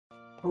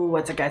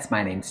What's up guys,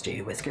 my name's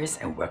JDWhiskerz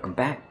and welcome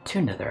back to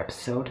another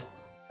episode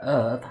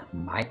of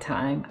My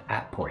Time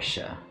at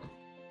Portia.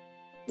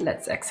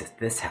 Let's exit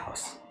this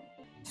house.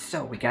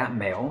 So we got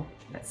mail.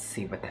 Let's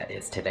see what that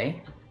is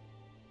today.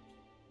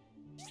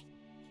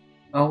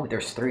 Oh,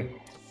 there's 3.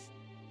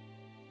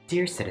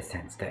 Dear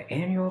citizens, the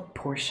annual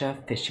Portia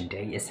Fishing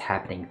Day is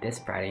happening this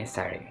Friday and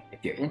Saturday.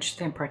 If you're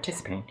interested in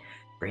participating,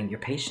 bring your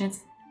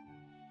patience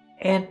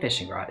and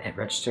fishing rod and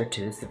register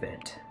to this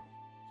event.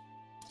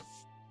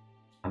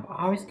 I'm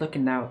always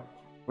looking out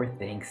for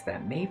things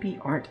that maybe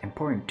aren't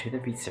important to the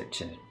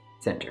research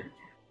center,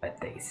 but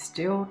they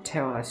still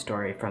tell a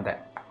story from the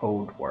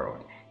old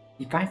world. If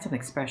you find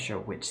something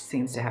special which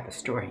seems to have a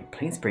story,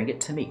 please bring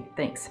it to me.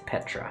 Thanks,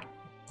 Petra.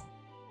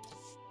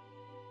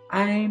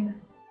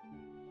 I'm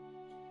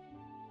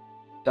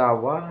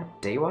Dewa,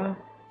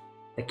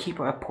 the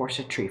keeper of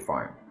Portia Tree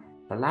Farm.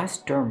 The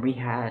last storm we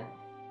had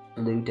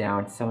blew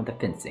down some of the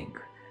fencing.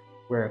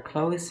 We're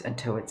closed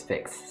until it's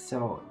fixed,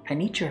 so I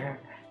need you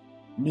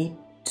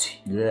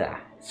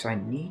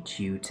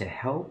to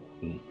help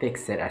me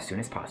fix it as soon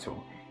as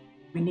possible.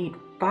 We need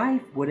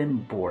 5 wooden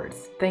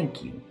boards.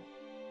 Thank you.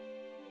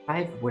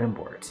 5 wooden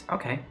boards.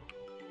 Okay.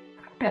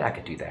 I bet I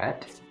could do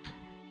that.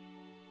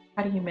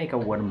 How do you make a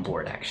wooden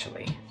board,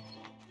 actually?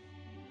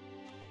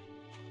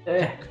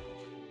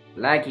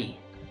 Laggy.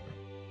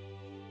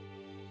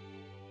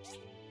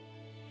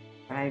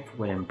 5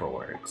 wooden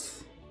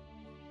boards.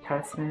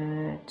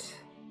 Talisman.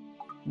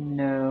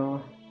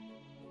 No.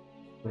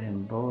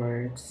 Wooden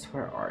boards,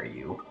 where are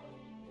you?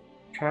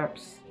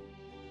 Traps.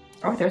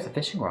 Oh, there's a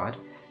fishing rod.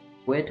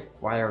 Wood,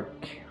 wire,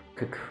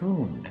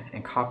 cocoon,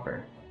 and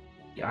copper.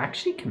 You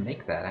actually can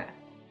make that. I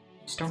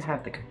just don't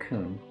have the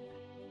cocoon.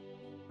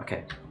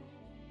 Okay.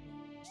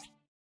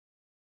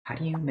 How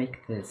do you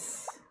make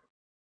this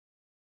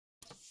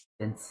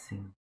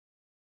fencing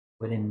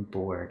wooden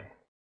board?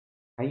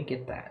 How do you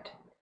get that?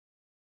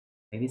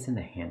 Maybe it's in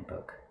the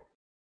handbook.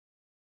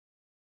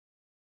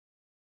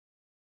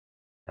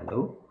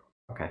 Hello?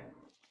 Okay.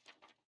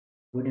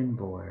 Wooden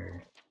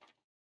board.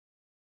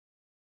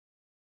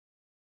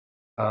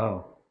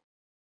 Oh.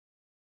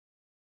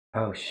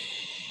 Oh,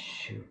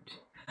 shoot.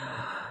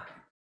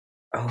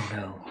 Oh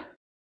no.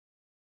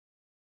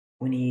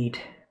 We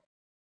need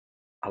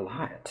a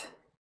lot.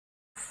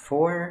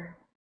 4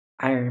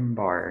 iron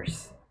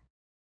bars.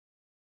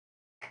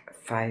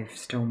 5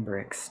 stone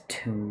bricks.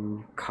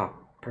 2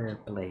 copper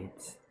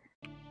blades.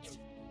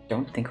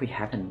 Don't think we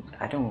haven't.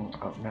 I don't.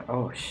 Oh no.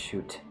 Oh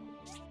shoot.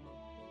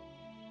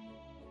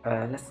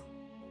 Let's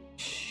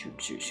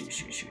shoot.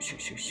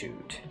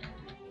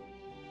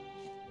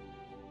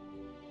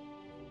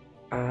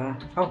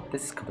 Oh,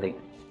 this is complete.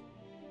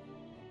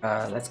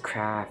 Let's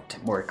craft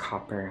more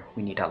copper.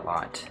 We need a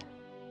lot.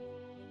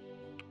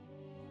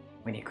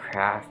 We need to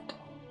craft,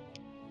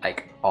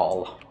 like,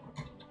 all.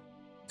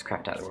 Let's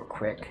craft that real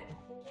quick.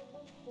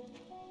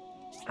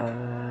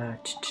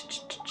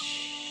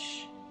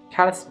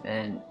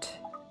 Talisman,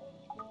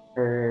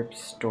 herb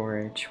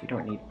storage. We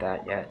don't need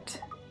that yet.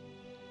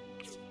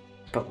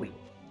 But we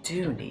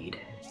do need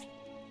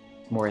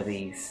more of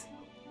these.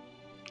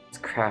 Let's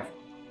craft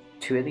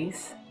 2 of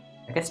these.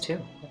 I guess 2.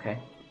 Okay.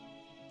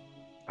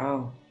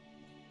 Oh.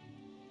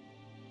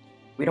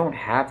 We don't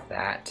have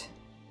that.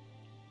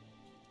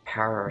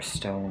 Power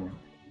stone.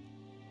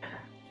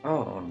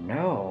 Oh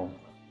no.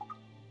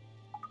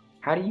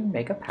 How do you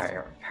make a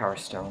power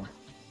stone?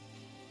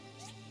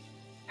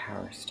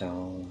 Power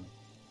stone.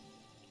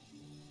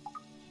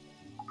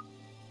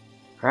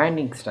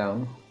 Grinding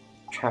stone.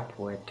 Trap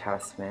wood,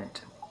 talisman,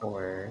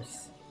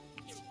 ores.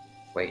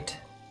 Wait.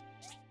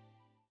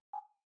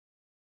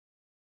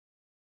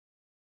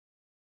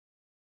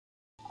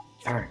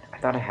 Darn, I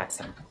thought I had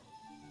some.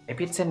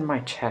 Maybe it's in my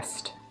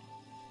chest.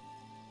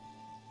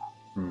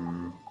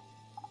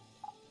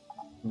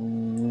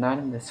 Not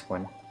in this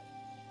one.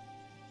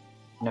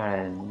 Not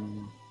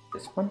in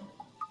this one?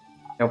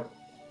 Nope.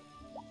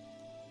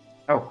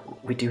 Oh,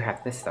 we do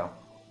have this though.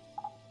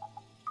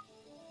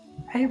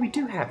 Hey, we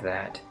do have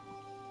that.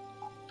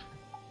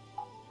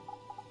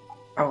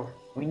 Oh,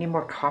 we need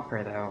more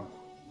copper though.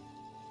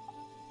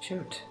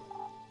 Shoot.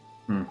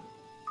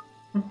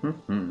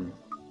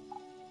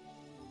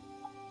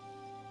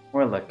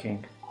 We're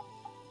looking.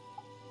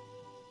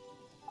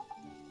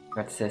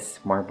 What's this?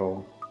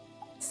 Marble.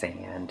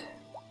 Sand.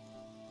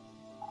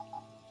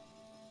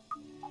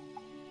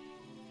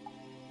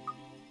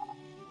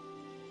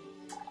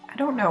 I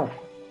don't know.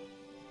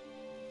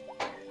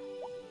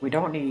 We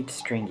don't need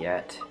string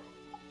yet.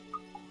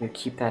 We'll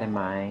keep that in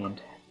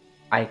mind.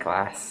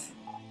 Eyeglass.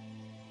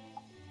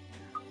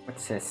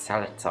 What's this?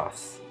 Salad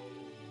sauce.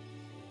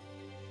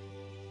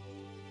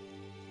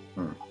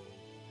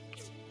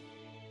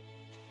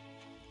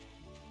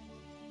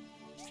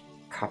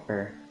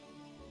 Copper.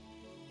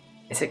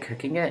 Is it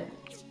cooking it?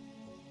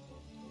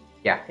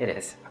 Yeah, it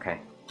is. Okay.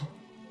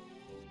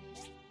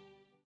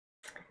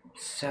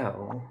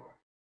 So,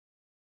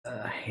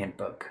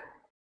 handbook.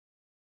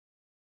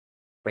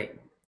 Wait.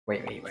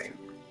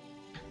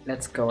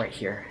 Let's go right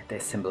here, the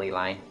assembly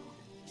line.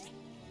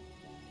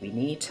 We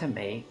need to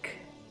make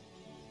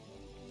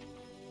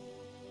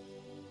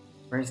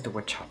Where's the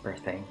wood chopper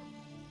thing?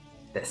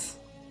 This.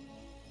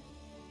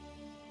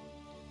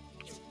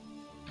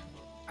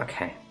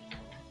 Okay.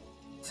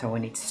 So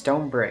we need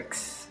stone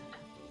bricks,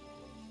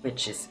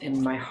 which is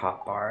in my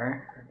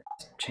hotbar.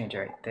 Let's change it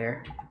right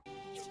there.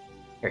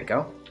 Here we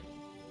go.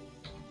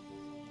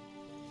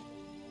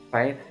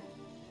 5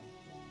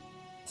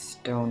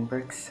 stone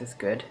bricks is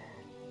good.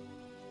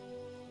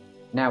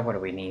 Now what do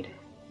we need?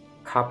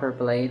 Copper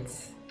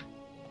blades.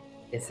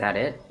 Is that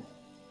it?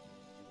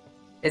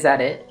 Is that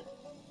it?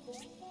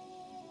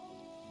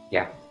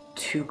 Yeah,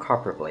 2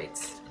 copper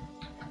blades.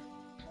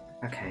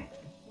 Okay.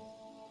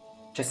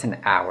 Just an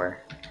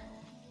hour.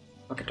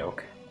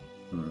 Okie-doke.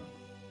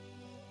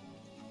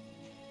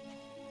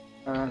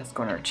 Let's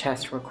go in our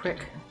chest real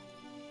quick.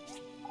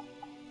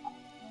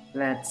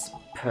 Let's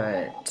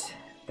put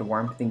the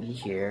worm thingy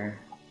here.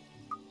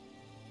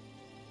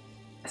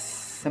 A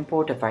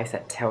simple device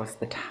that tells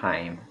the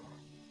time.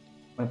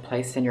 When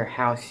placed in your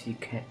house,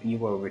 you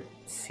will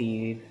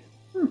receive.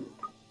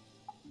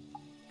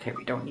 Okay,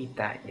 we don't need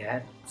that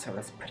yet, so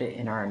let's put it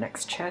in our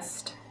next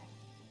chest.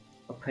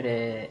 We'll put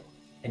it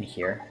in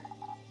here.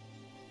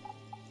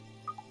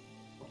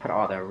 We'll put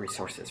all the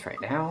resources right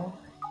now.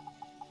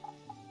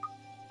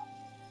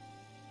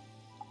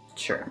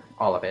 Sure,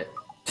 all of it.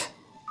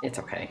 It's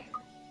okay.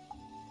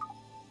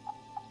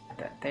 Put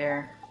that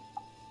there.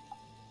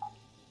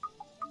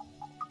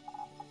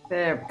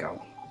 There we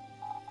go.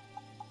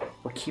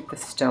 We'll keep the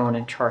stone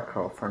and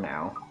charcoal for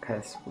now,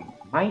 because we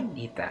might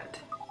need that.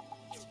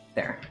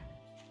 There.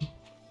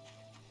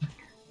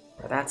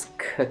 Well, that's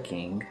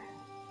cooking.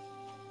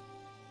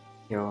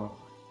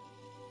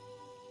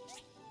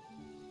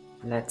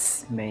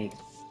 Let's make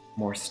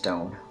more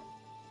stone.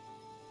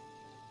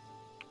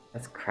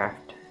 Let's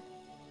craft.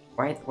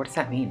 What does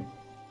that mean?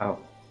 Oh.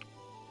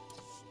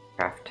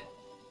 Craft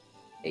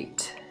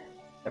 8.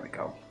 There we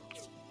go.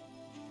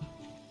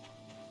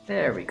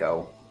 There we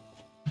go.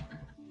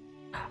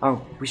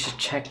 Oh, we should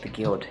check the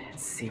guild and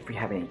see if we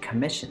have any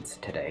commissions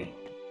today.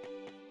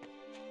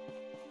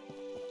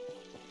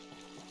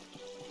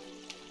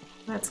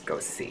 Let's go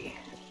see.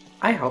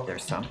 I hope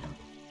there's some.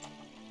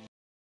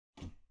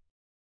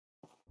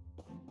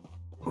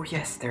 Oh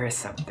yes, there is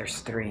some. There's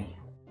 3.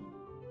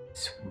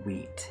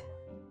 Sweet.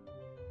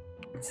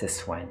 What's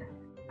this one?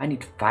 I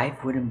need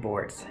 5 wooden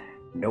boards.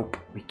 Nope,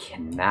 we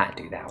cannot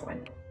do that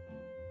one.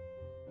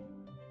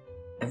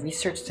 The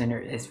research center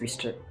is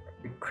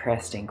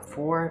requesting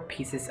 4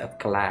 pieces of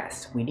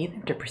glass. We need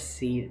them to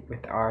proceed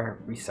with our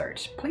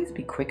research. Please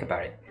be quick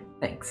about it.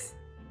 Thanks.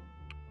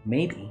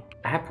 Maybe.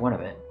 I have one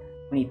of it.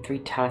 We need 3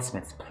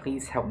 talismans.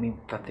 Please help me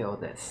fulfill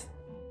this.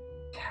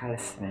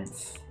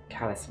 Talismans.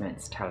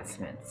 Talismans.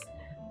 Talismans.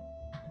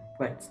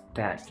 What's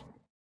that?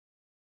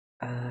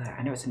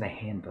 I know it's in the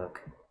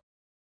handbook.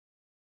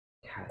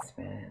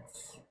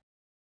 Talismans. I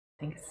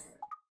think it's...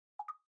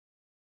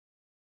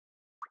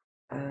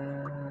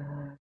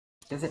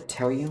 does it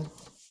tell you?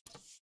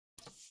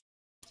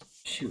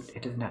 Shoot,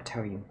 it does not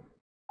tell you.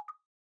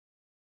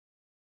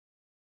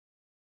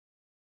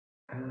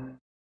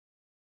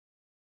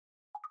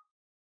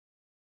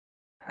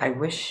 I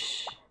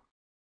wish...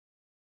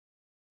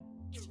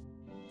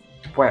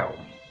 Well,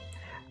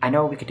 I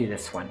know we could do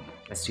this one.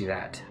 Let's do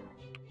that.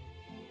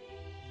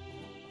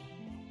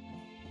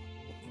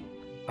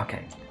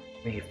 Okay,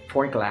 we need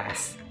 4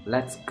 glass.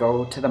 Let's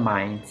go to the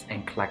mines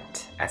and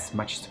collect as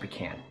much as we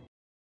can.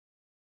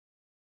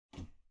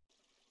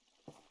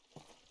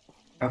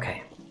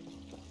 Okay.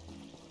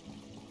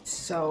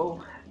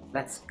 So,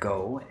 let's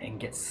go and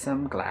get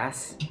some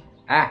glass.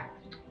 Ah!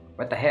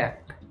 What the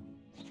heck?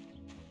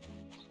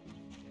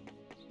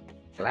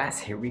 Glass,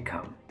 here we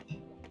come.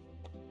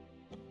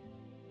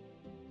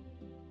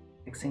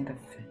 Fixing the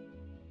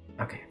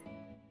okay.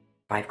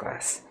 5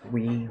 glass.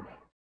 We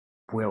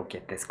will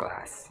get this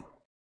glass.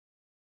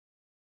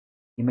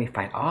 You may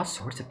find all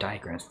sorts of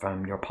diagrams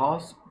from your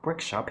Paul's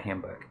Workshop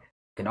handbook.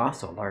 You can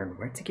also learn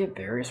where to get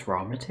various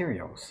raw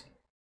materials.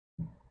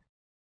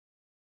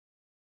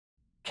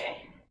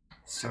 Okay,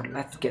 so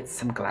let's get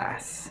some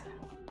glass.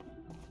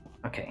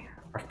 Okay,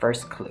 our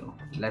first clue.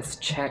 Let's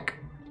check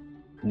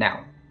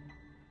now.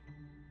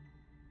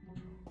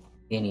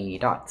 Any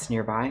dots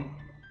nearby?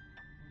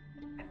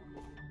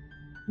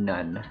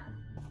 None.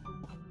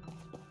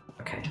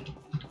 Okay,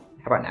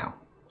 how about now?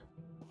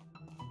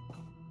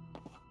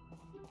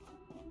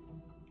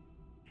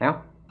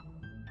 Now?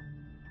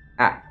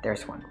 Ah,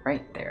 there's one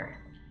right there.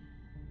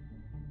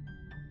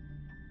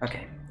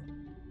 Okay,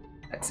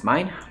 that's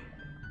mine.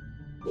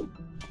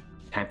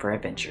 Time for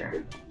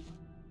adventure.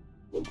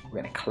 We're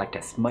gonna collect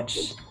as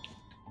much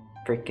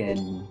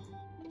freaking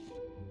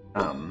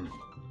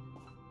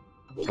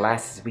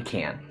glass as we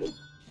can.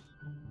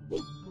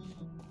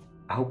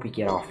 I hope we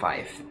get all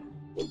 5.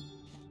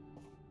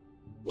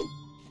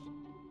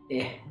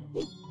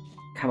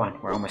 Come on,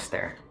 we're almost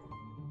there.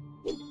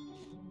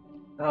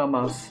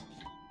 Almost.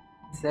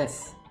 What's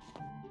this?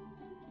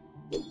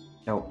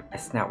 Nope,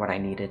 that's not what I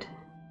needed.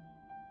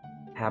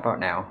 How about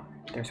now?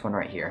 There's one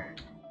right here.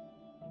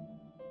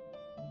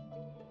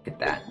 Get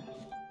that.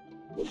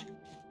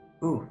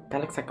 Ooh, that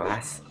looks like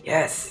glass.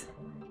 Yes!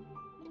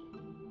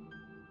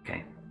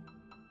 Okay.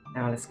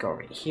 Now let's go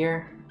over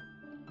here.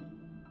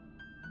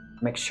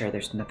 Make sure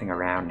there's nothing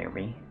around near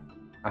me.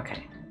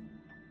 Okay.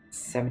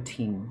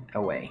 17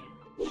 away.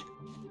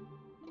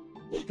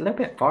 A little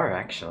bit far,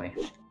 actually.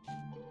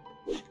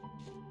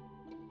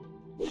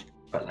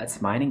 But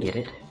let's mine and get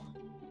it.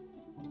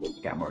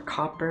 Got more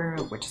copper,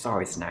 which is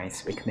always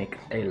nice. We can make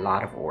a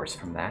lot of ores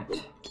from that.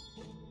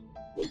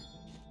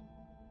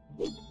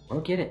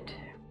 We'll get it.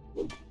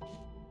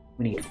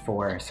 We need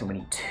 4, so we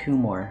need 2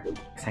 more,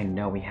 because I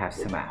know we have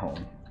some at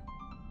home.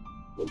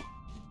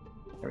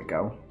 There we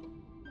go.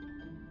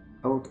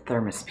 Old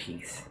thermos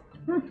piece.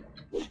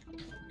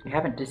 We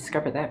haven't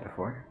discovered that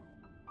before.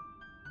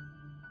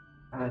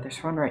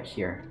 There's one right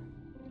here.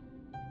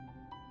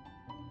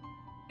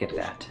 Get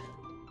that.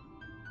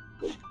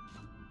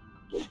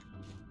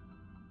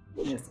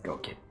 Let's go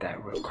get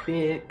that real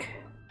quick.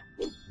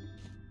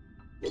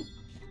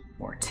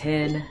 More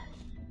tin.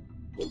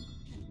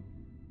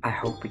 I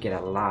hope we get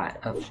a lot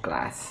of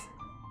glass.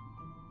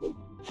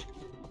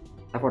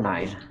 Level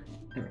 9.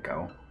 There we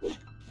go.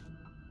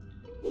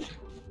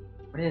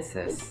 What is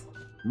this?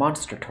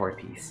 Monster toy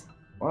piece.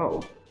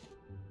 Whoa.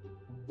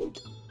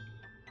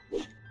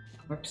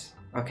 Whoops.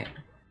 Okay.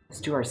 Let's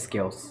do our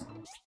skills.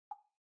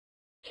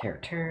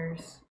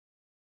 Characters.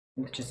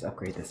 Let's just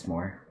upgrade this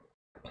more.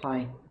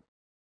 Apply.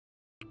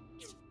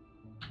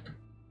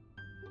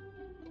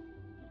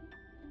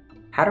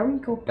 How do we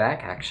go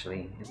back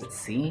actually? Is it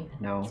C?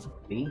 No.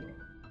 B?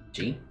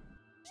 G?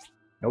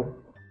 Nope.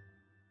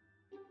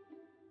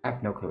 I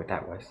have no clue what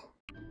that was.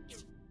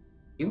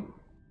 U?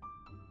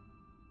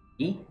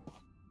 E?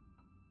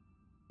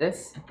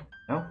 This?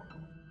 No?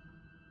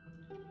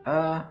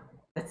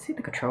 Let's see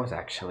the controls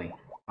actually.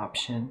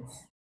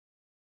 Options.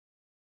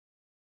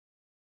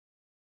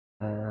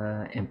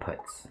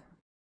 Inputs.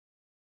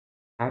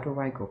 How do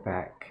I go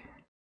back?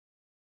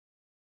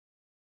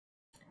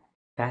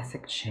 Fast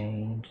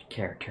exchange,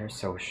 character,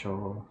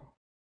 social.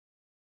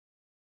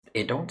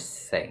 It don't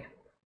say.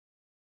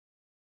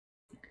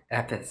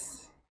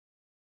 FS.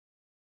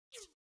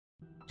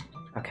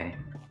 Okay.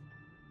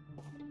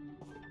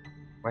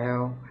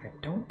 Well, I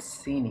don't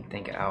see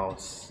anything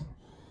else.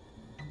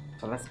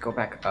 So let's go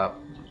back up.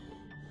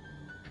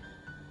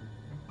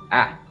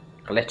 Ah,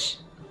 glitch.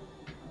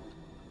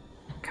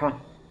 Come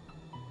on.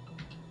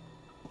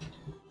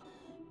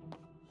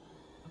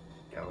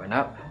 Going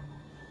up.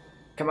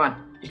 Come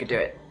on, you can do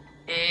it.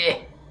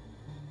 Eh.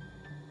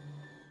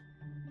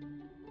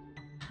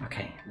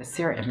 Okay, let's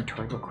see our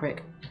inventory real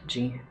quick.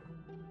 G.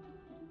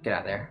 Get out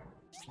of there.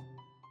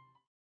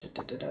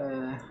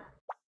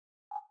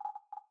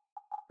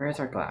 Where's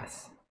our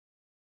glass?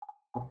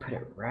 We'll put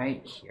it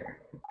right here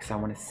because I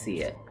want to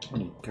see it. We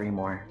need 3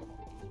 more.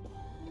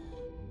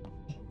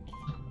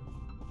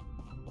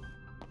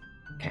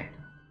 Okay.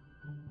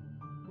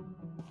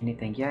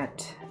 Anything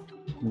yet?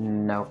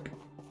 Nope.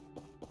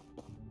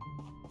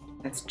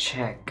 Let's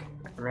check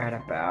right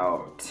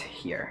about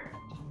here.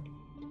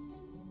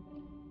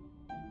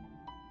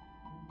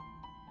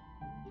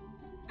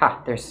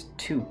 Ha! There's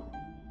 2.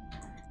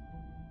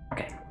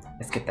 Okay,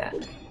 let's get that.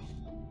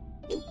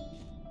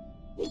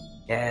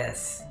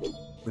 Yes!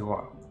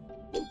 We're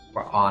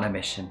on a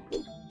mission.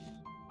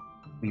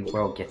 We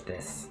will get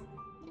this.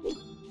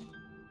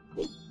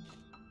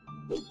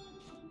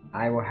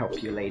 I will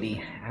help you,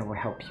 lady. I will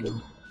help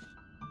you.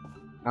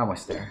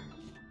 Almost there.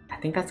 I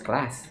think that's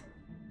glass.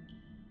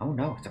 Oh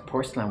no, it's a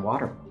porcelain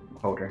water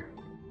holder.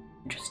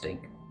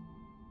 Interesting.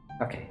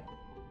 Okay.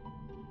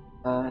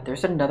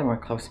 There's another one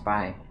close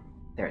by.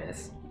 There it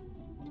is.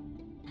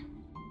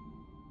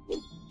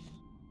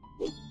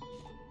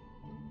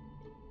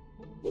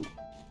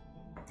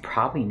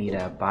 Probably need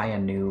to buy a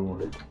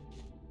new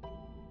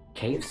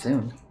cave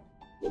soon.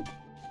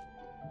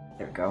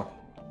 There we go.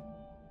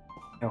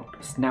 Nope,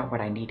 it's not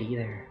what I need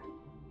either.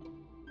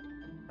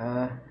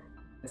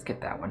 Let's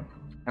get that one.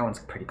 That one's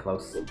pretty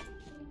close.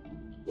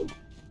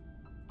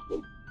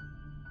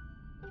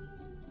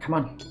 Come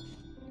on.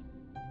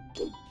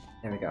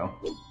 There we go.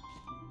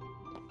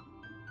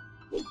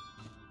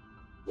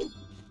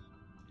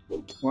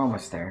 We're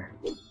almost there.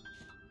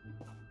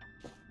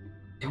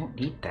 Don't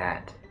need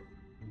that.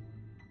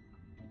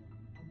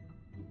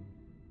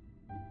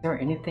 Is there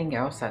anything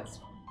else that's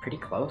pretty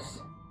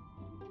close?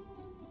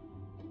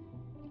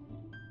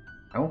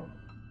 No?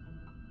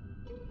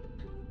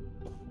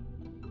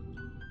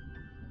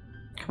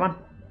 Come on.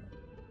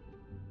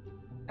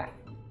 F.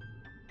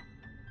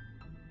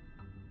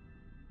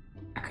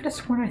 I could have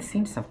sworn I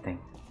seen something.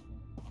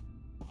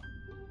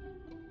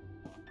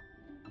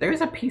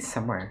 There's a piece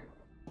somewhere.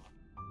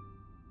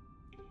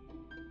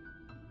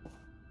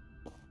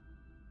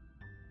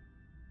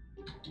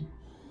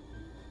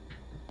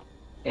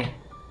 Eh.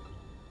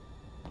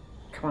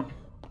 Come on.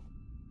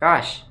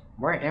 Gosh,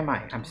 where am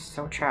I? I'm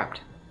so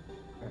trapped.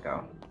 There we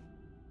go.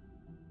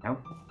 No?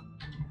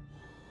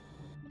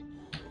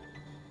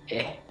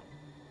 Eh.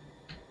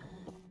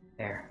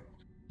 There.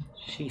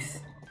 Jeez.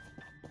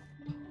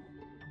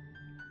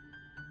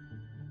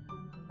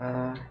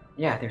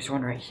 Yeah, there's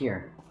one right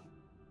here.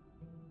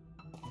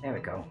 There we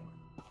go.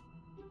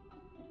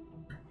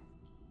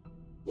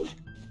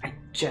 I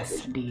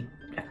just need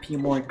a few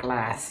more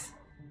glass.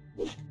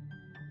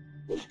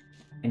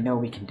 I know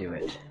we can do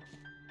it.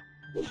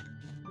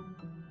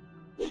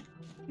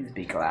 Please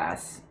be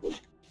glass.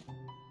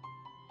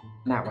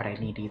 Not what I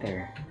need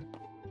either.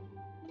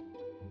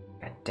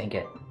 God dang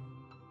it.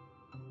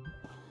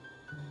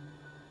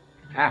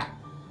 Ah!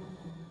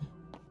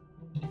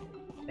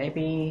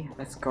 Maybe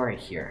let's go right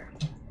here.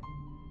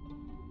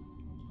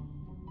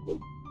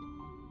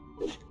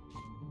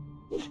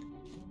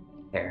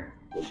 There.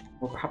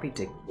 We'll probably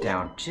dig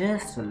down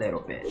just a little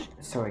bit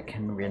so it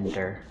can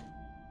render.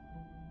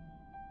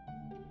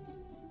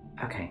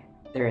 Okay,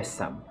 there is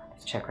some.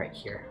 Let's check right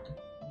here.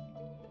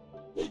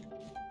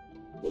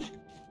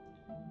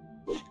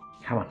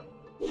 Come on.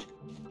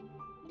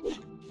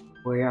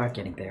 We are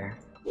getting there.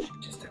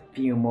 Just a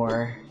few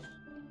more.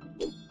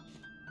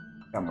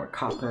 Got more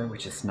copper,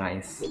 which is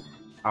nice.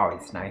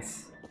 Always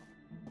nice.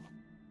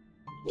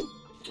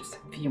 Just a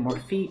few more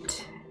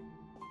feet.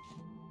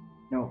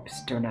 Nope,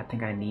 still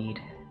nothing I need.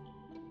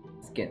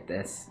 Let's get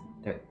this.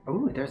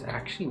 Ooh, there's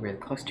actually really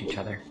close to each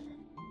other.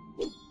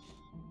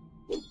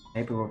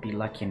 Maybe we'll be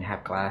lucky and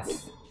have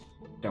glass.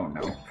 Don't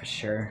know for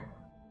sure.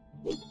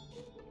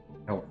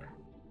 Nope.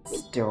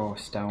 Still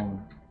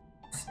stone.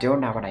 Still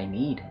not what I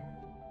need.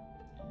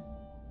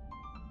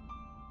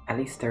 At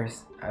least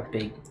there's a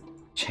big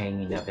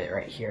chain of it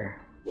right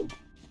here.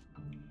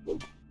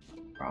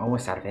 We're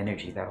almost out of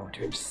energy though,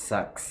 which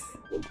sucks.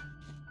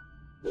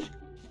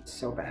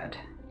 So bad.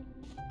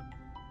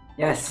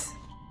 Yes!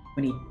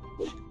 We need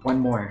one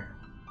more.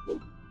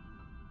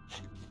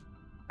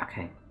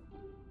 Okay.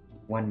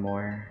 One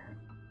more.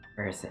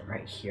 Where is it?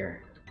 Right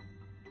here.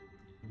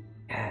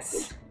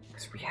 Yes.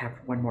 Because we have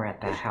one more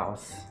at that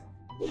house.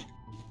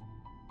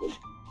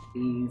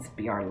 Please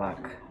be our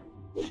luck.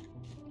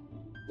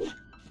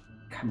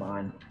 Come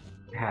on.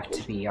 You have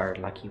to be our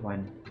lucky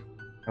one.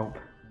 Nope.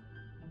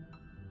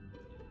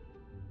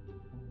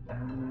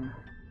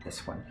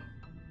 This one.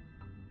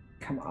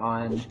 Come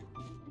on.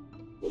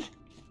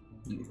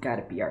 You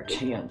gotta be our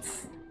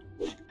chance.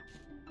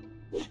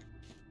 Please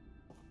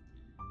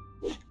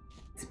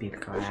be the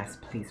glass.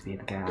 Please be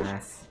the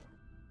glass.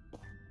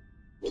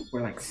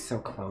 We're like so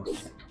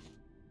close.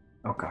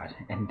 Oh god,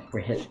 and we're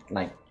hit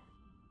like...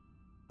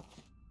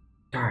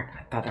 Darn,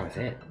 I thought that was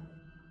it.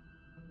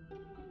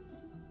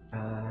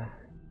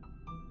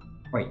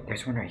 Wait,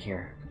 there's one right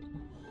here.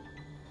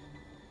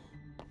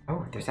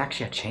 Oh, there's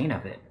actually a chain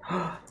of it.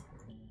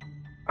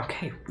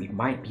 Okay, we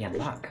might be in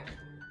luck.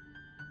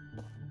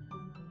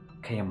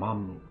 Okay, a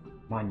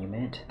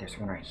monument. There's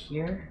one right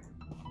here.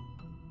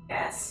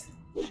 Yes.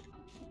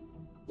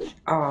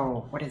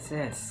 Oh, what is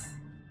this?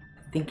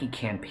 Thinking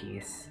can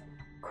piece.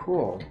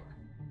 Cool.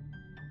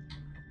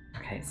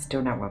 Okay,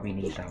 still not what we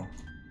need though.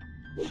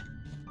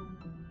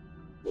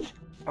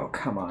 Oh,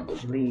 come on,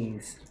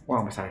 please. We're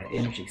almost out of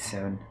energy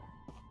soon.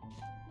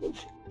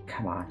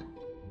 Come on.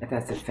 If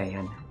that's a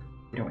fan,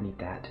 we don't need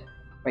that.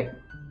 Wait,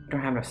 we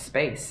don't have enough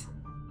space.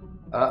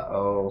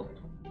 Uh-oh.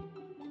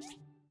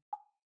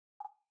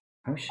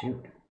 Oh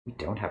shoot, we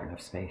don't have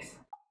enough space.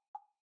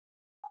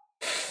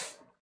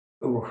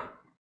 Ooh.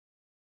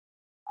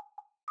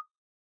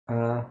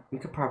 We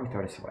could probably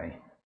throw this away.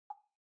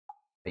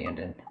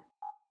 Abandon.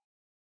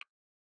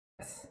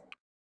 Yes.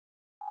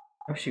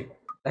 Oh shoot,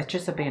 let's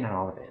just abandon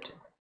all of it.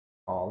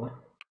 All.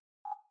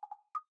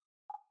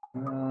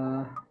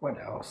 What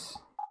else?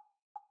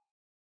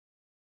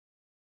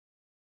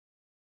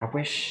 I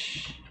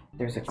wish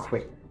there's a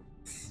quick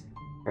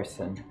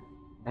person.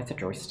 That's a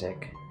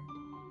joystick.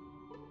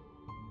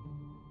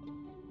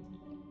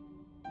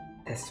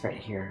 This right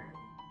here.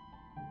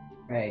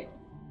 Right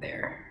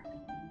there.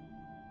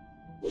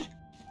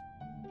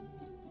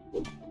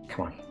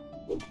 Come on.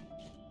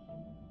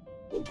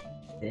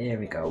 There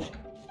we go.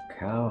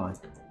 Come on.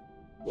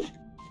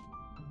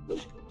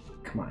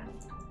 Come on.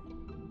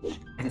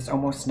 And it's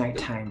almost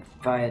nighttime.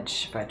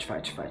 Fudge, fudge,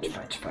 fudge, fudge,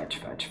 fudge, fudge,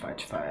 fudge,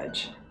 fudge,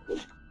 fudge.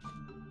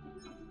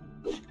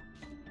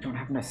 Don't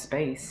have enough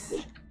space.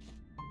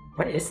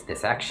 What is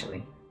this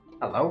actually?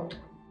 Hello?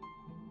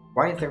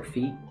 Why is there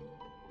feet?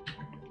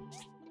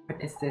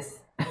 What is this?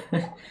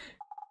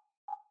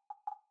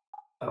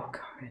 Oh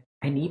god.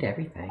 I need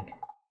everything.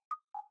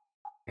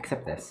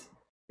 Except this.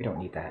 We don't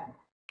need that.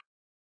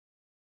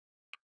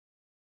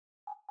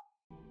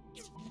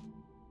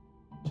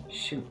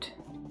 Shoot.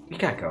 We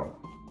gotta go.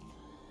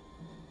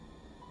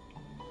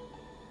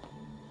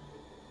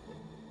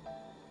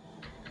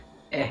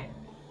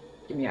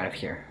 Get me out of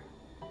here.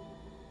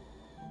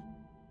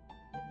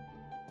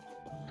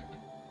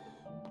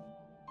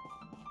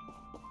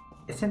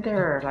 Isn't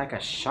there like a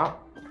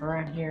shop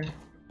around here?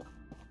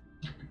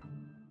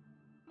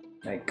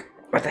 Like,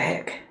 what the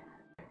heck?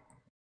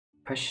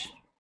 Push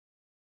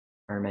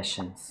our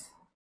missions.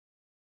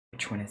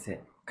 Which one is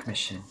it?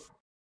 Commission.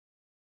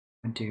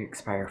 When do you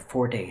expire?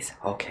 4 days.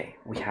 Okay,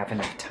 we have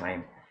enough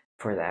time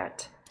for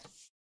that.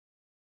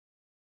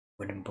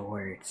 Wooden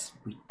boards.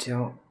 We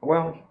don't.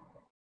 Well,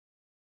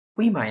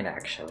 we might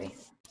actually.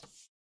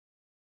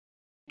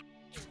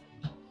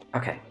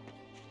 Okay.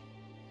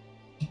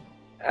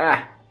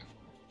 Ah!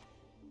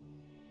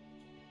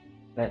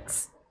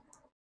 Let's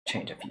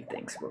change a few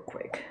things real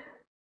quick.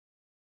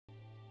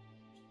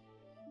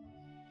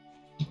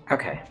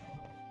 Okay.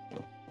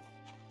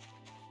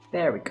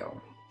 There we go.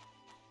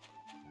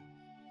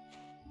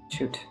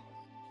 Shoot.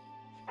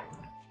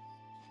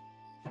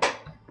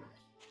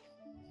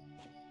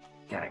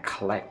 Gotta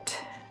collect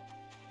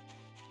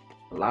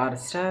a lot of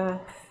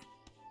stuff.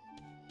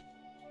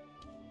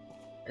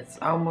 It's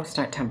almost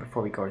nighttime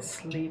before we go to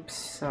sleep,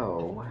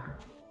 so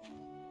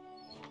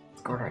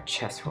let's go to our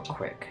chest real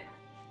quick.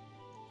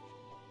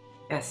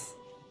 Yes,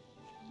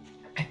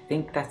 I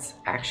think that's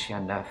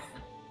actually enough.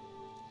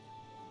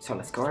 So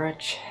let's go to our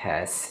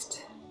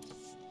chest.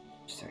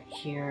 Just right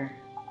here.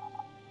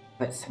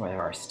 Put some of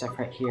our stuff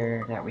right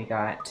here that we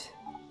got.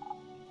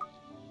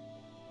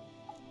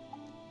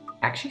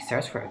 Actually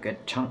serves for a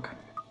good chunk.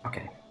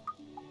 Okay.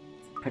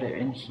 Put it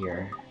in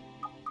here.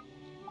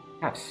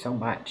 I have so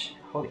much.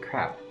 Holy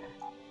crap.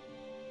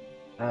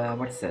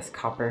 What is this?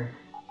 Copper?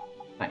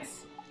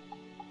 Nice.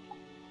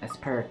 Let's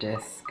put our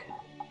disc.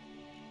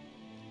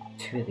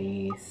 2 of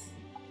these.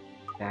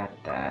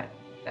 That.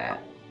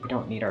 We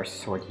don't need our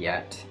sword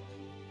yet.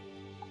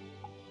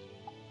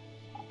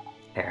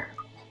 There.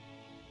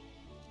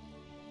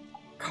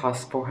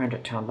 Costs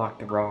 400 to unlock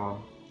the raw.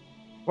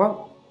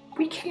 Well,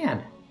 we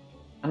can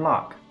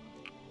unlock.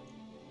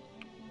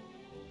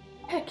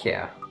 Heck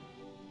yeah.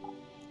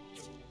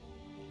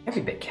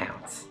 Every bit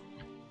counts.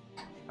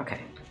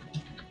 Okay.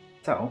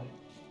 So,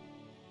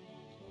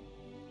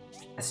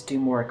 let's do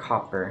more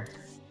copper.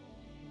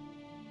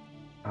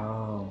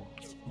 Oh,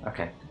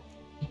 okay.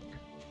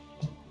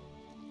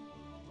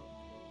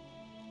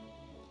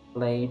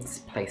 Blades,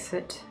 place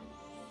it.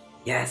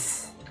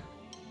 Yes!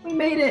 We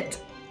made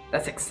it!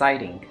 That's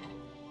exciting.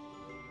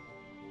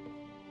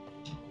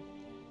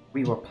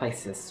 We will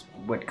place this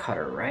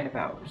woodcutter right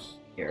about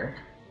here.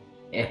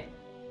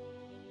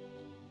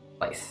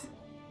 Place.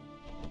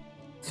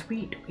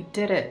 Sweet, we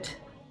did it!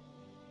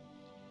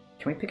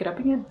 Can we pick it up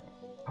again?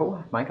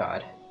 Oh my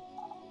god.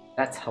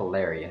 That's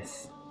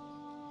hilarious.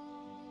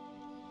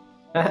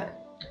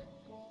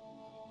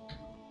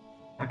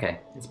 Okay,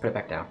 let's put it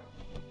back down.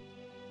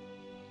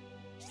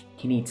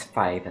 He needs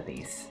 5 of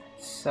these.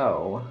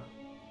 So...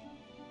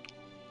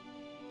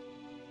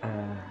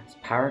 it's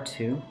power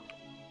 2.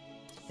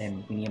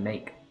 Then we need to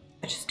make...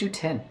 Let's just do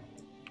 10.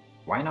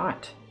 Why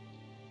not?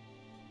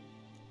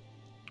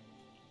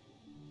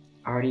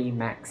 Already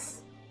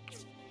max...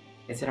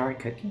 Is it already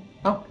cooking?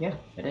 Oh, yeah,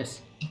 it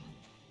is.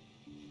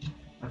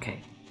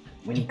 Okay.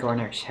 When you go in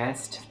our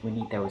chest, we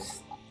need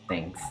those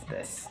things.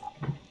 This.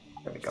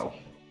 There we go.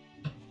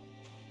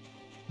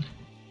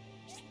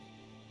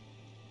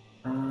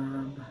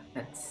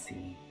 Let's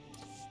see.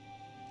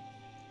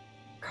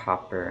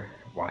 Copper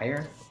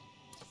wire.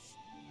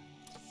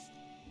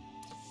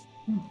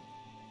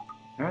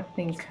 I don't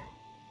think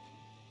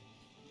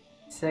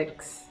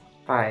 6,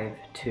 5,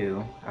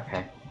 2.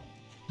 Okay.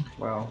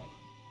 Well,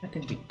 I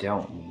think we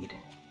don't need.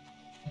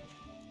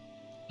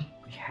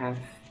 We have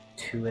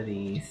 2 of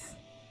these.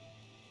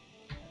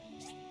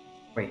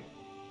 Wait,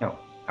 no,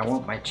 I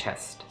want my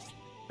chest.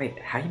 Wait,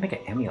 how do you make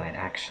an amulet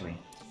actually?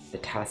 The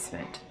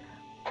talisman.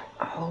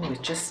 Oh, it's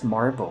just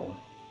marble.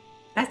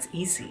 That's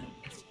easy.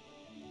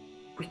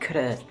 We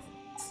could've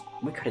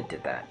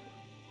did that.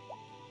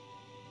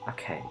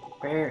 Okay,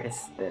 where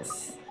is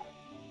this?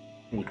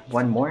 We need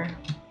 1 more,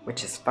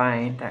 which is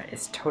fine. That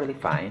is totally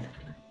fine.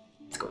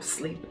 Let's go to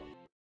sleep.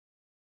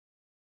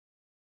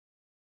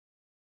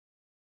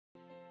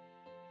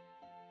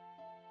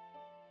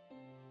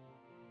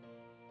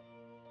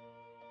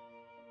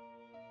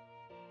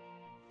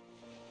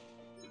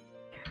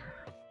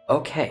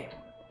 Okay.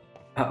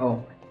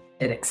 Uh-oh.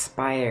 It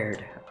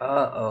expired.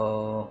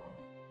 Uh-oh.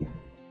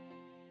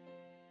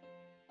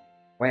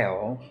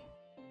 Well.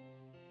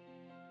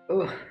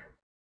 Ugh.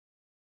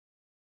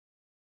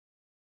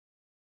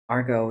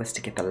 Our goal is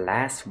to get the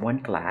last 1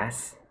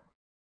 glass.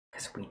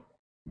 Because we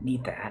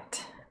need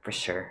that, for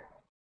sure.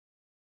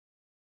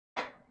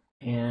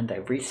 And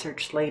a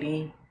research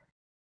lady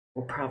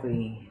will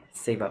probably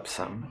save up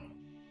some.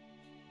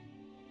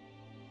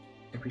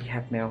 Do we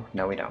have mail?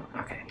 No, we don't.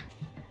 Okay.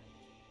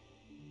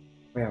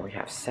 Well, we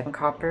have 7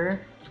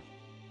 copper.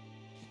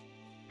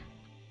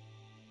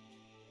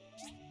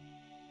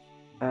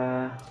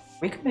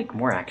 We can make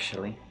more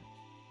actually.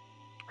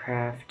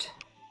 Craft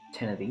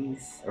 10 of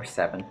these, or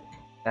 7.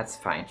 That's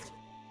fine.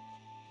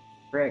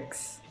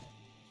 Bricks.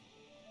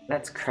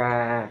 Let's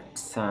craft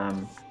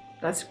some.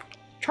 Let's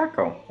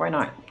charcoal. Why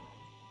not?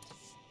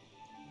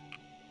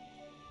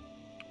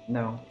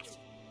 No.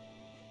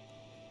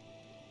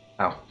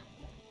 Oh.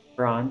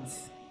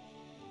 Bronze.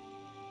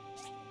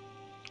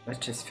 Let's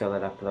just fill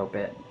it up a little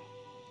bit.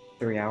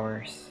 3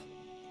 hours.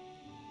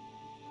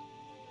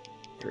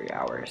 3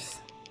 hours.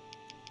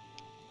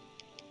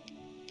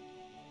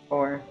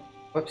 4.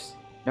 Whoops.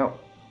 No.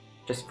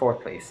 Just 4,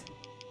 please.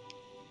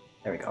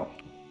 There we go.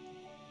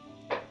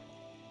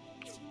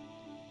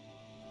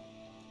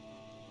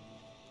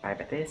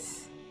 5 of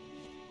this.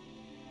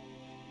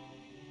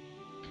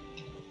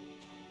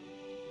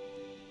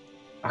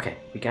 Okay,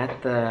 we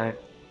got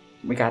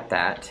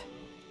that.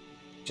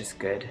 Just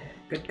good.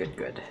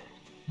 Good.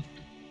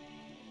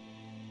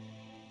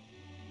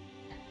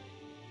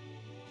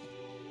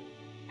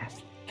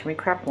 Can we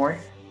craft more?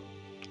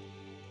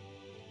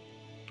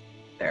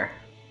 There.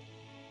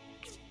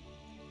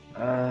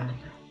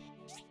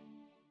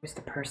 Who's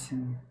the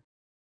person?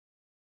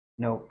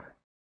 Nope.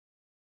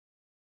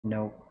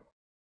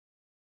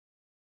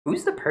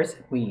 Who's the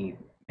person we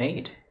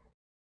made?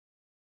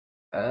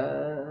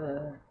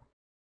 I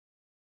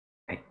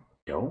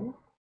don't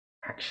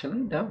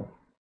actually know.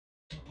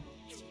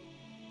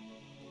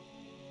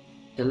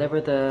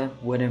 Deliver the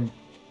wooden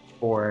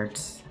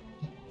boards.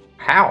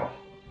 How?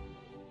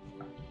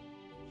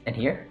 In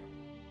here?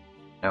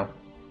 No.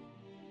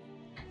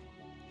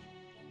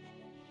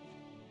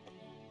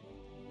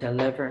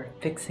 Deliver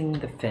fixing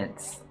the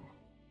fence.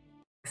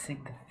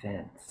 Fixing the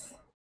fence.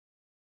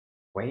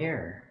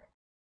 Where?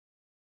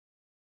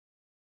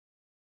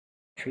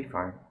 Tree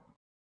farm.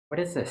 What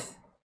is this?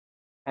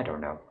 I don't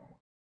know.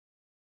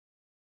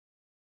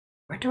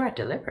 Where do I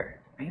deliver?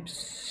 I am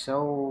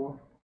so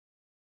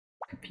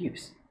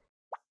confused.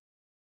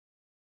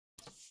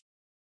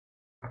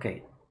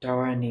 Okay,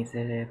 Dora needs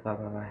it, blah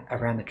blah blah.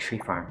 Around the tree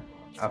farm.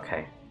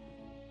 Okay.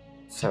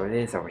 So it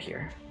is over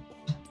here.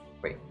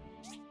 Wait.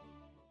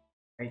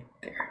 Right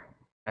there.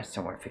 I just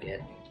don't want to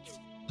forget.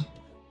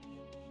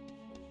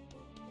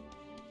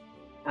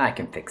 I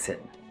can fix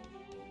it.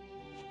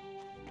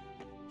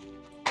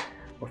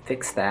 We'll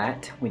fix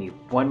that. We need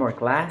one more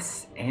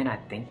glass, and I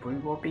think we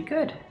will be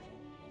good.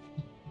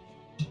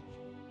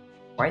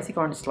 Why is he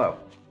going slow?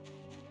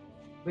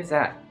 Who's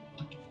that?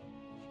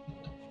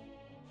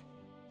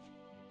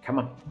 Come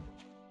on.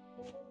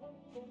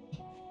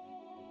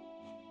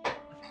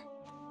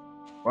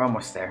 We're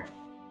almost there.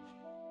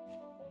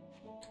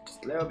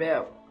 Just a little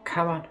bit.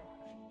 Come on.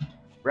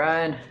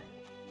 Run.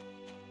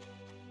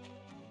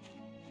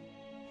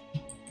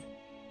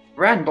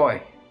 Run,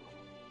 boy.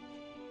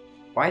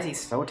 Why is he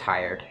so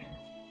tired?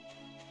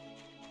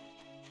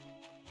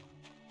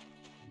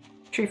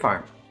 Tree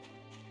farm.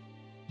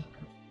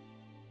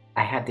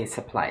 I have these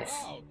supplies.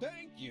 Oh,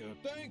 thank you.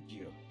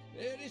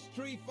 This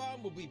tree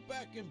farm will be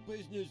back in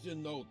business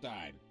in no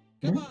time.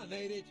 Come on,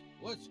 natives,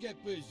 let's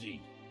get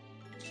busy.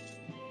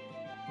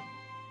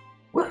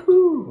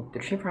 Woohoo! The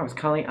tree farm is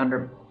currently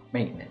under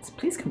maintenance.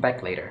 Please come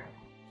back later.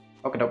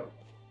 Okay, dope.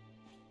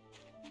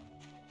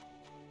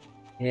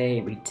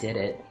 Yay, we did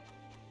it.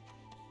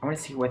 I want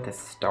to see what the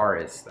star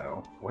is,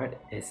 though. What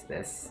is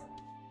this?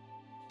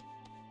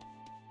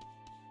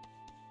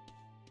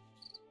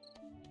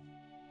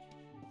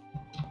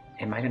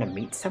 Am I gonna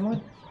meet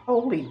someone?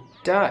 Holy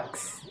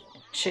ducks!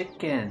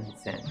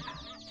 Chickens and...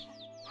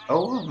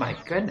 Oh my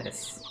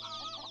goodness!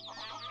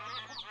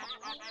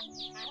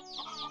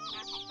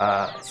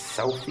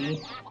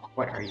 Sophie?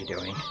 What are you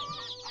doing?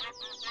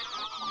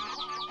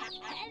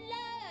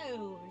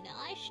 Hello!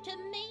 Nice to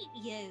meet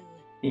you.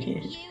 If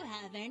you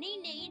have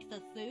any need for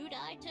food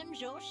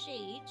items or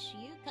seeds,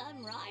 you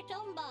come right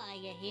on by,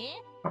 you hear?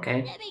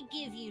 Okay. Let me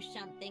give you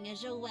something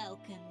as a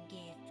welcome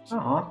gift.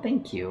 Aw,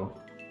 thank you.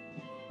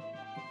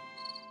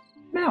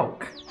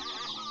 Milk!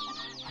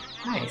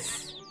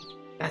 Nice.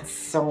 That's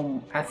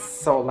so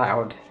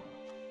loud.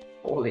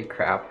 Holy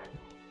crap.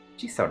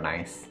 She's so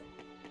nice.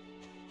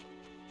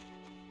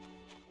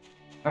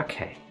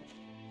 Okay.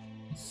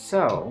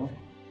 So,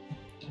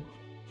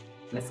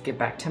 let's get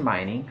back to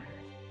mining.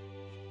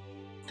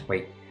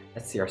 Wait,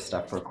 let's see our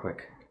stuff real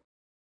quick.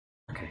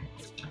 Okay,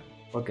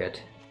 we're good.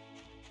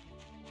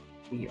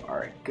 We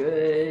are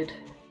good.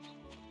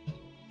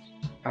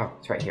 Oh,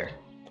 it's right here.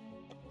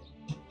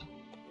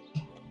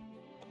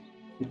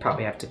 We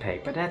probably have to pay,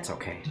 but that's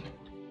okay. Do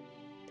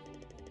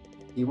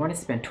you want to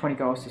spend 20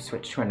 gold to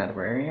switch to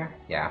another area?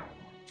 Yeah.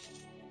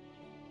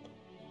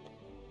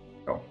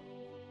 Go.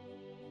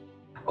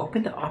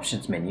 Open the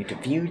options menu to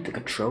view the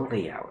control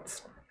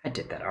layouts. I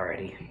did that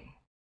already.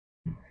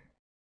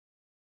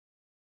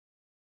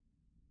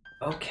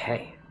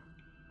 Okay.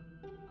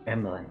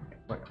 Emlyn.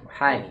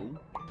 Hi.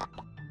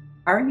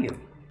 How are you?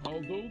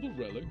 Although the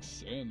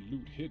relics and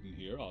loot hidden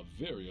here are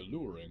very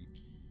alluring,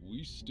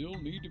 we still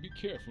need to be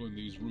careful in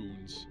these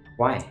ruins.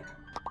 Why?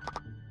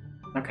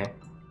 Okay.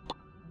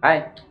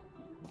 Hi.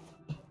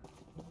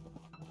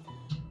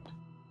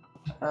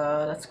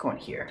 Let's go in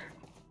here.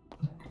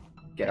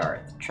 Get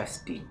our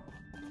trusty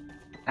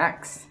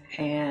axe,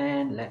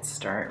 and let's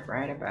start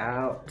right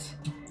about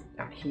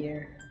down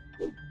here.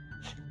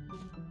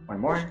 One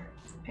more,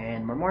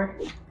 and one more.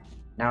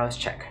 Now let's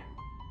check.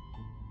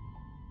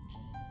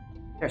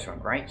 There's one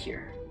right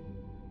here.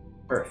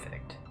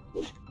 Perfect.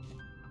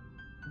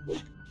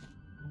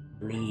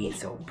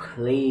 Please, oh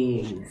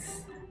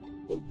please.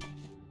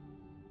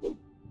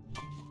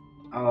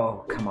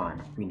 Oh, come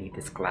on. We need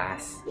this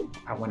glass.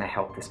 I want to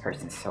help this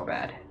person so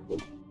bad.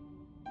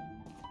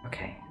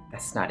 Okay,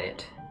 that's not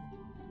it.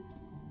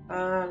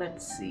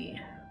 Let's see.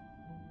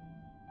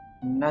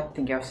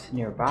 Nothing else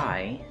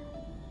nearby.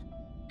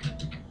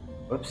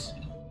 Whoops.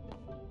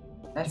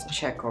 Let's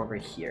check over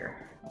here.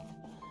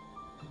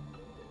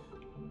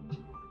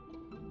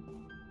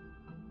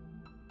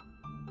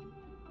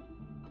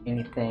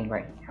 anything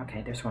right?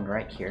 Okay, there's one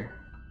right here.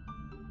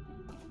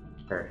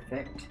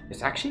 Perfect.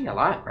 There's actually a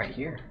lot right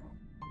here.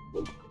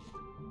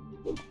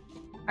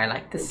 I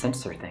like this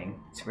sensor thing.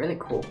 It's really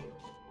cool.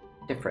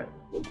 Different.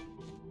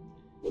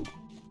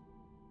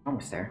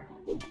 Almost there.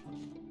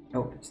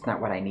 Oh, it's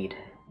not what I need.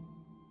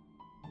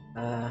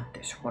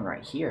 There's one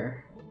right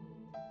here.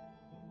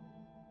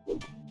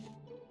 Let's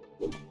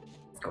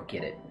go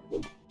get it.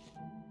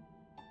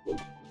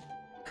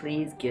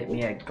 Please get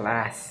me a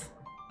glass.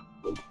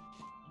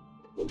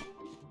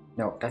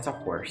 No, that's a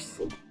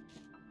horse.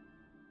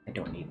 I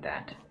don't need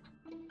that.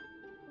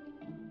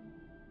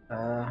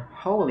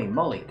 Holy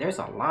moly, there's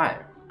a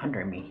lot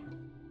under me.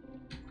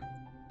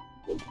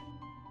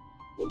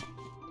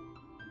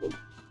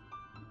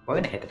 We're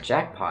gonna hit the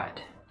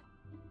jackpot.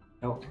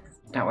 Nope,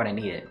 it's not what I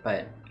needed,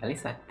 but at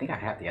least I think I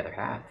have the other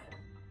half.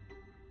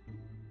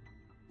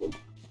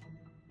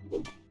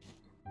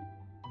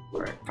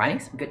 We're finding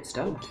some good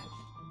stuff.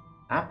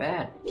 Not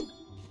bad.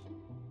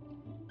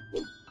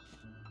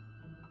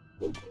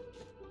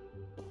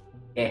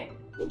 Eh.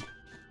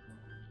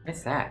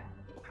 What's that?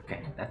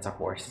 Okay, that's a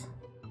horse.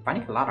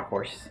 Finding a lot of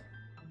horse.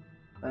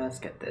 Let's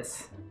get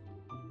this.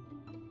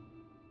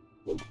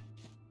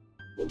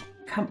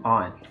 Come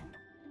on.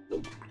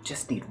 We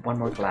just need one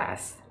more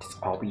glass. That's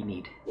all we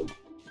need.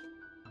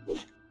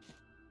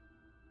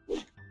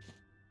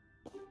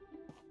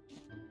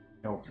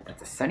 Nope,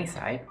 that's a sunny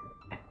side.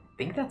 I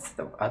think that's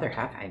the other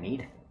half I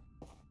need.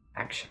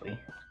 Actually,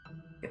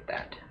 get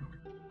that.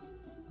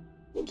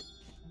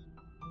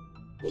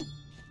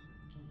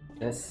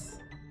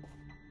 Just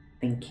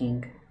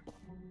thinking.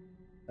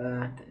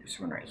 There's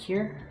one right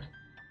here.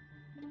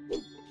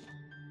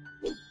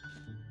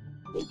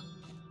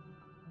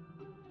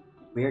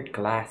 Weird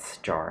glass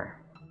jar.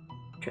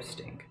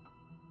 Interesting.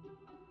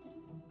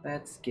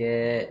 Let's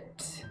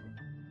get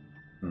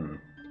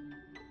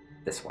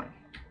this one.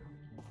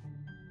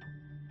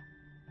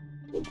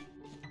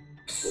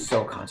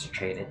 So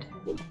concentrated.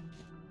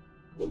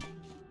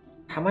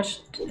 How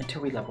much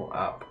until we level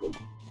up?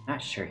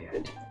 Not sure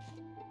yet.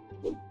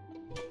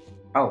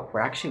 Oh, we're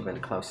actually really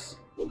close.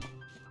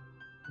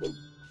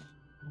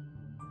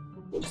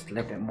 Just a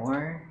little bit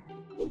more.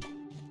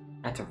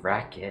 That's a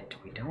racket.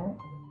 We don't.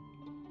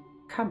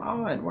 Come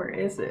on, where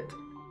is it?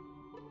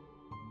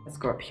 Let's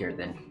go up here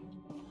then.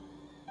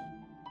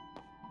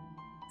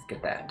 Let's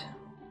get that.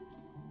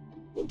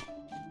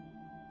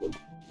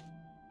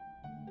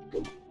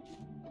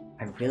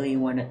 I really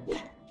want it.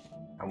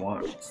 I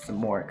want some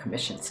more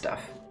commission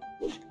stuff.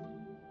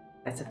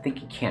 That's a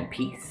thinking can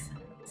piece.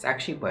 It's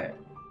actually what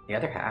the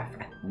other half.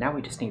 Now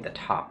we just need the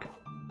top.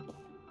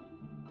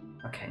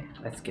 Okay,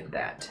 let's get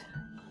that.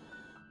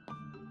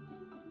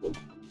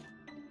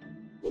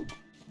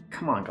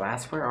 Come on,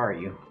 glass, where are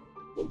you?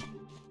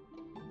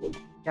 You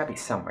gotta be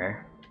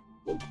somewhere.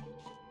 I'm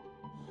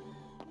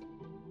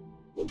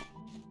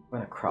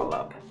gonna crawl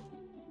up.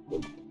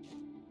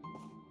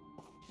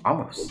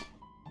 Almost.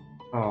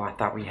 Oh, I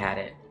thought we had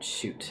it.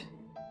 Shoot.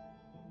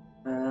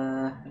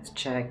 Let's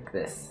check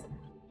this.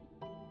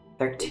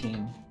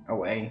 13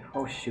 away.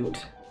 Oh,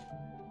 shoot.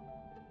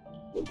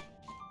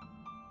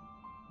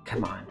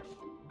 Come on.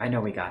 I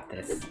know we got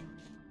this.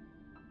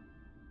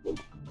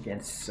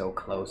 Again, so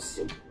close.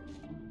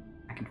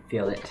 I can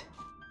feel it.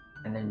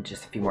 And then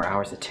just a few more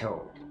hours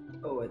until...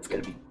 Oh, it's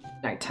gonna be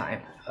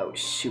nighttime. Oh,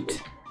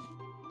 shoot.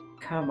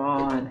 Come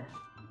on.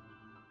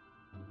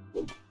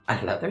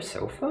 A leather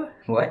sofa?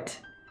 What?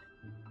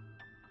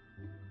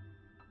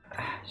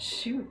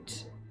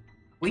 Shoot.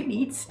 We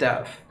need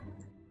stuff.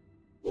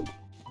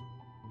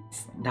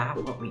 It's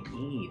not what we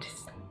need.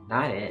 It's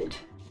not it.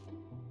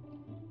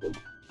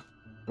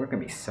 We're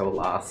gonna be so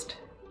lost.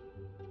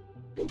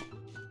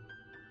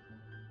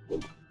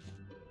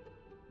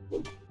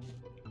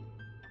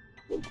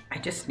 I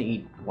just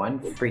need one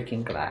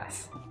freaking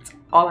glass. That's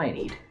all I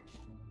need.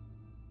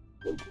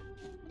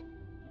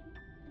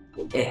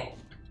 Eh.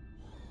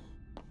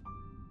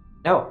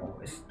 No,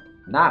 it's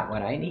not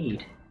what I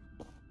need.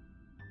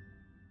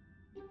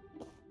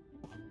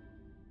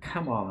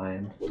 Come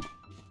on.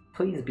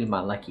 Please be my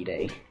lucky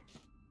day.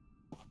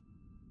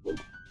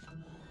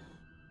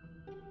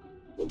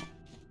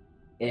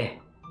 Eh.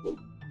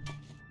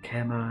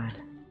 Come on.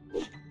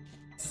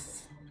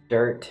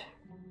 Dirt.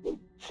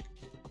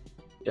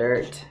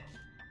 Dirt.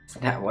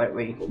 It's not what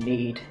we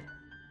need.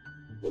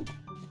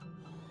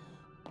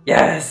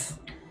 Yes!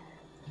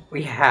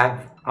 We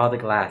have all the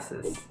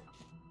glasses.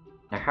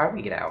 Now how do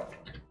we get out?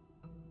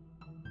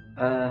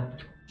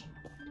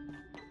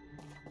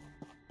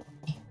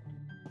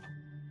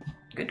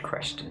 Good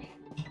question.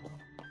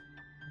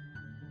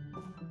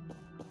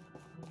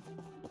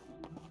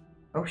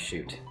 Oh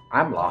shoot,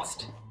 I'm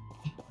lost.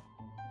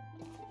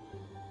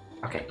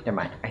 Okay, never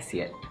mind, I see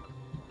it.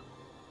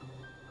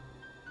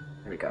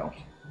 There we go.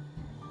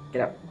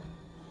 Get up.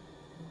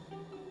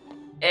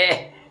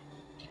 Eh!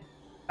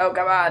 Oh,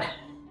 come on!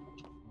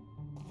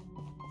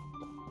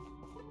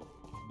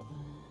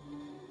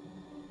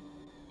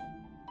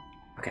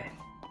 Okay.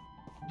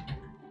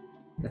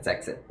 Let's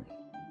exit.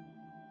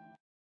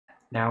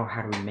 Now,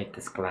 how do we make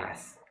this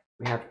glass?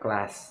 We have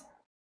glass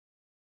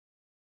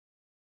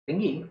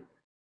thingy,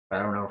 but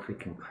I don't know if we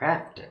can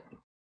craft it.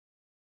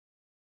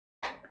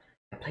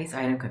 A place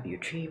item could be a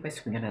tree by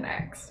swinging an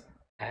axe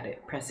at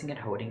it, pressing and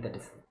holding the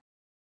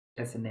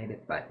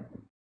designated button.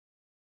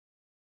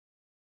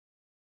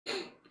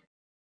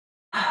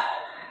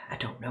 I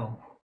don't know.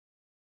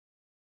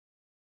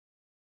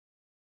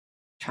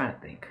 Trying to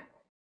think.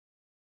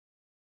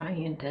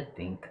 Trying to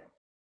think.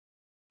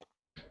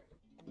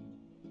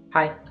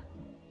 Hi.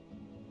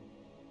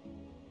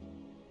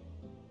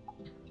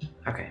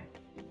 Okay.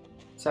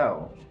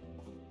 So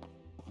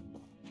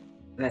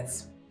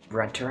let's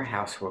run to our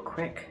house real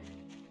quick.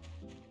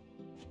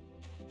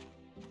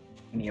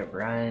 We need to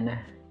run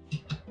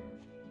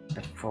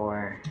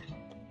before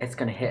it's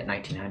gonna hit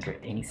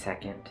 1900 any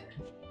second.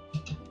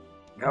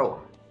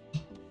 Go.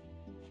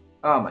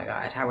 Oh my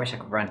god, I wish I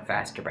could run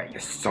faster, but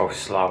you're so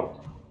slow.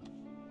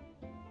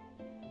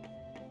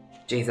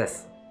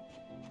 Jesus.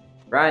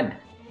 Run.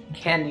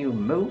 Can you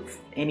move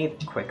any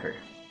quicker?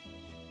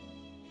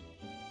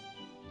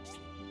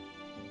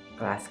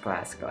 Glass,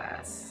 glass,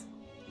 glass.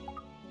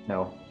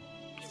 No.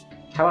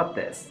 How about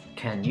this?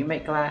 Can you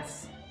make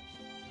glass?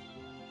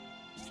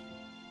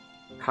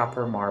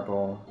 Copper,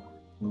 marble.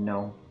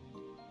 No.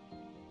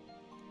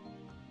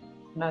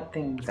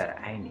 Nothing that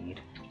I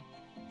need.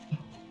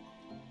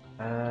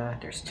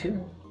 There's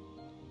two.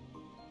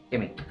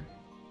 Gimme.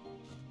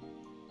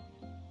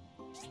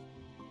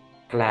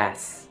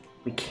 Glass.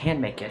 We can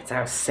make it. It's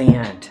out of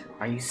sand.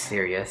 Are you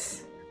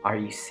serious? Are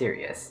you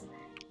serious?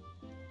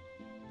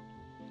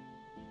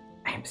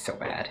 I am so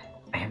bad.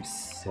 I am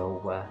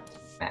so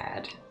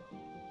bad.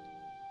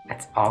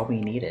 That's all we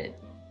needed.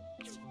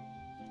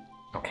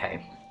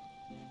 Okay.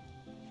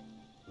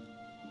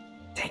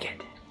 Take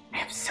it. I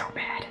am so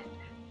bad.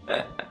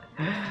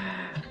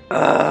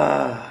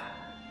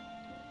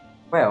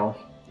 Well,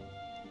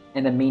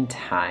 in the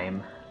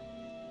meantime,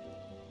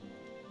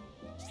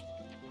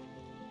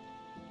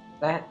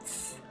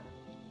 that's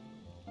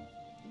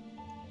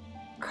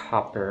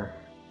copper.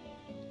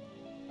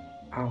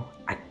 Oh,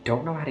 I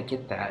don't know how to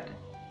get that.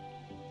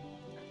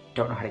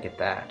 Don't know how to get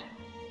that.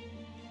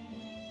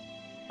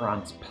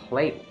 Bronze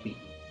plate. We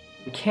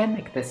can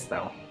make this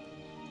though.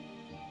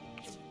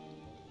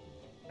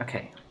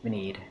 Okay, we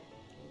need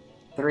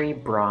 3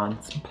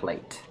 bronze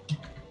plate.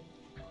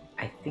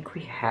 I think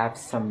we have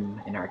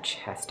some in our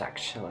chest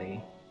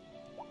actually.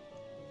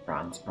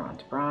 Bronze,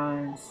 bronze,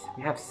 bronze.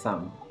 We have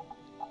some.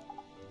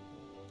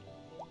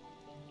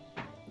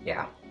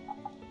 Yeah.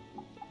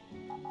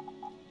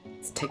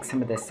 Let's take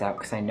some of this out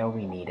because I know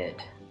we need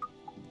it.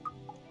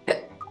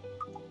 There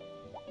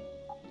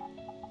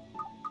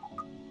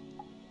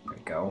we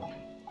go.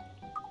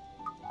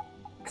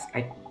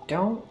 I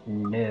don't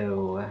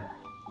know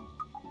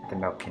the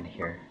milk in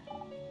here.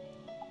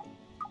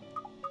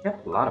 We have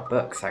a lot of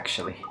books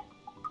actually.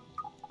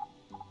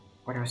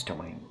 What else don't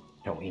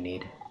we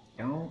need?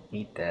 Don't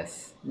need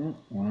this.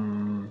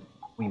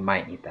 We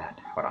might need that.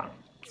 Hold on.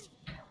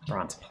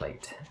 Bronze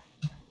plate.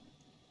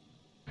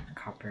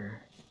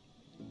 Copper.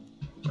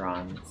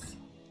 Bronze.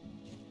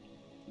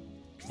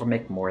 We'll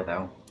make more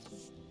though.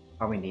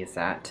 All we need is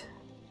that.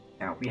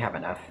 Now we have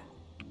enough.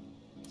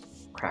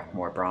 Craft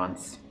more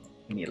bronze.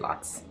 We need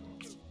lots.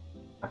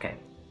 Okay.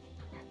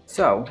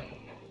 So,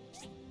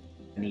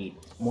 I need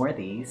more of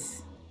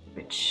these,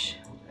 which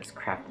let's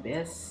craft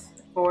this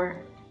for.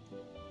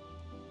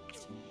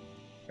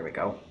 There we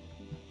go.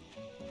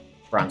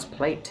 Bronze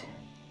plate.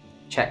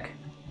 Check.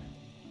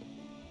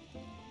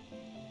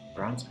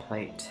 Bronze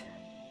plate.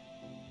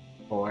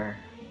 For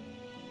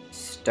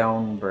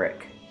stone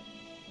brick.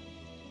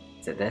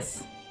 Is it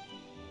this?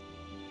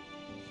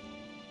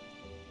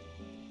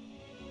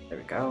 There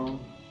we go.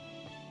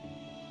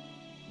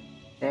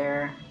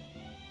 There.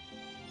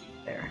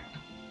 There.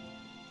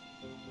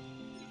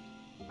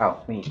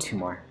 Oh, we need 2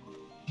 more.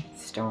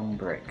 Stone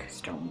brick,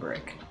 stone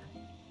brick.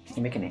 Can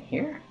you make it in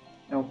here?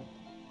 Nope.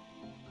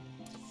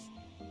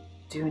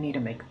 Do we need to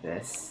make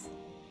this?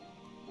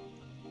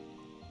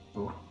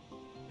 Ooh.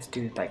 Let's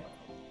do like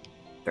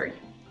 3.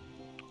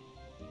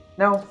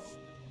 No.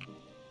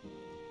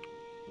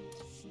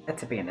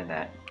 Let's abandon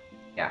that.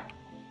 Yeah.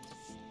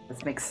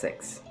 Let's make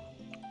 6.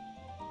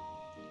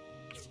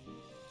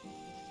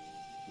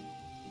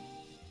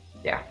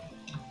 Yeah.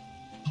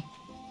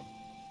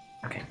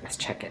 Okay, let's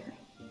check it.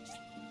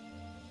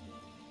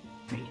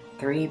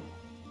 3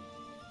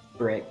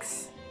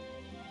 bricks.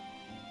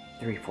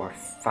 3, 4,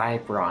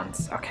 5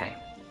 bronze. Okay.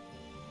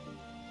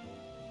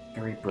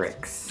 3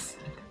 bricks.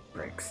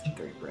 Bricks,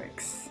 3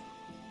 bricks.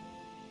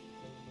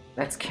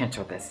 Let's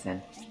cancel this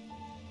then.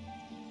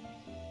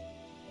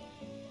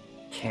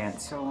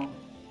 Cancel.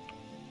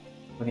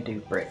 We're gonna do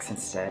bricks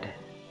instead.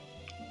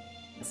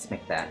 Let's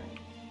make that.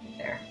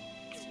 There.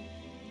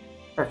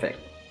 Perfect.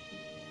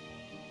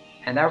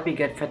 And that would be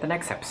good for the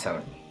next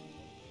episode.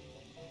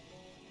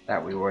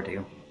 That we will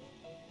do.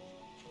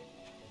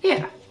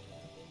 Yeah.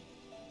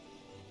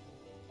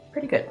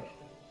 Pretty good.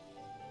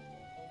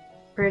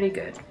 Pretty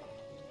good.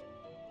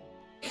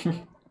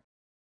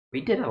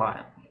 We did a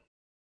lot.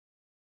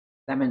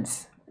 That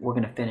means we're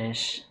gonna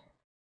finish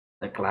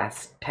the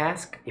glass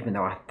task, even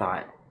though I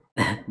thought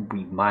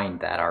we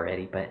mined that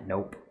already, but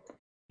nope.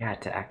 You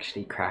had to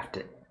actually craft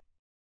it.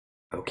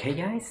 Okay,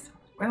 guys.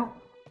 Well,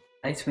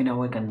 at least we know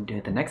what we're gonna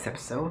do the next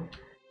episode.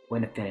 We're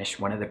gonna finish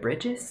one of the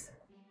bridges,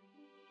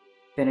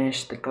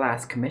 finish the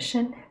glass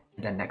commission.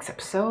 In the next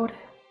episode,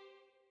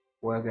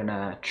 we're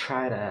gonna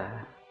try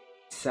to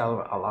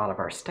sell a lot of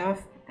our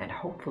stuff and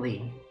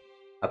hopefully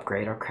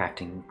upgrade our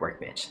crafting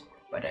workbench.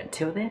 But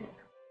until then,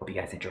 hope you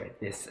guys enjoyed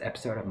this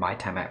episode of My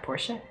Time at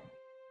Portia,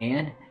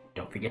 and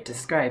don't forget to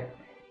subscribe.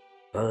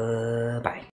 Bye-bye.